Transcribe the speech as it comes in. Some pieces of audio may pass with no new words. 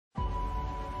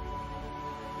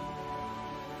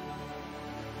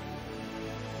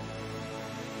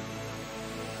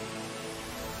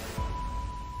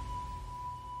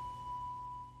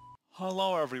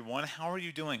Hello everyone, how are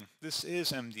you doing? This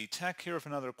is MD Tech here with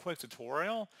another quick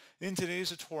tutorial. In today's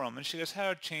tutorial, I'm going to show you guys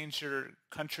how to change your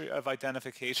country of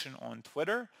identification on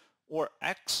Twitter or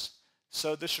X.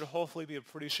 So this should hopefully be a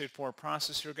pretty straightforward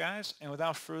process here, guys. And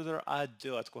without further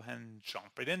ado, let's go ahead and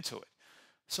jump right into it.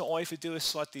 So all you have to do is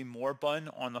select the More button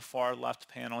on the far left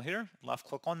panel here. Left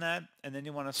click on that, and then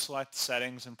you want to select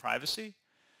Settings and Privacy.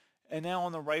 And now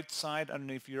on the right side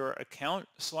underneath your account,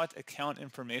 select Account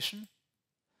Information.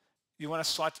 You want to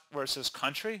select where it says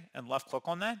country and left click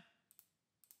on that.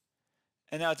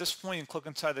 And now at this point you can click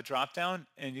inside the drop down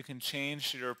and you can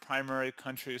change your primary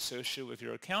country associated with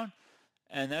your account.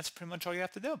 And that's pretty much all you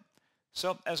have to do.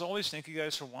 So as always, thank you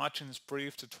guys for watching this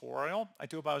brief tutorial. I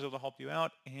do hope I was able to help you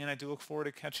out, and I do look forward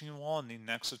to catching you all in the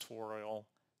next tutorial.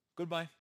 Goodbye.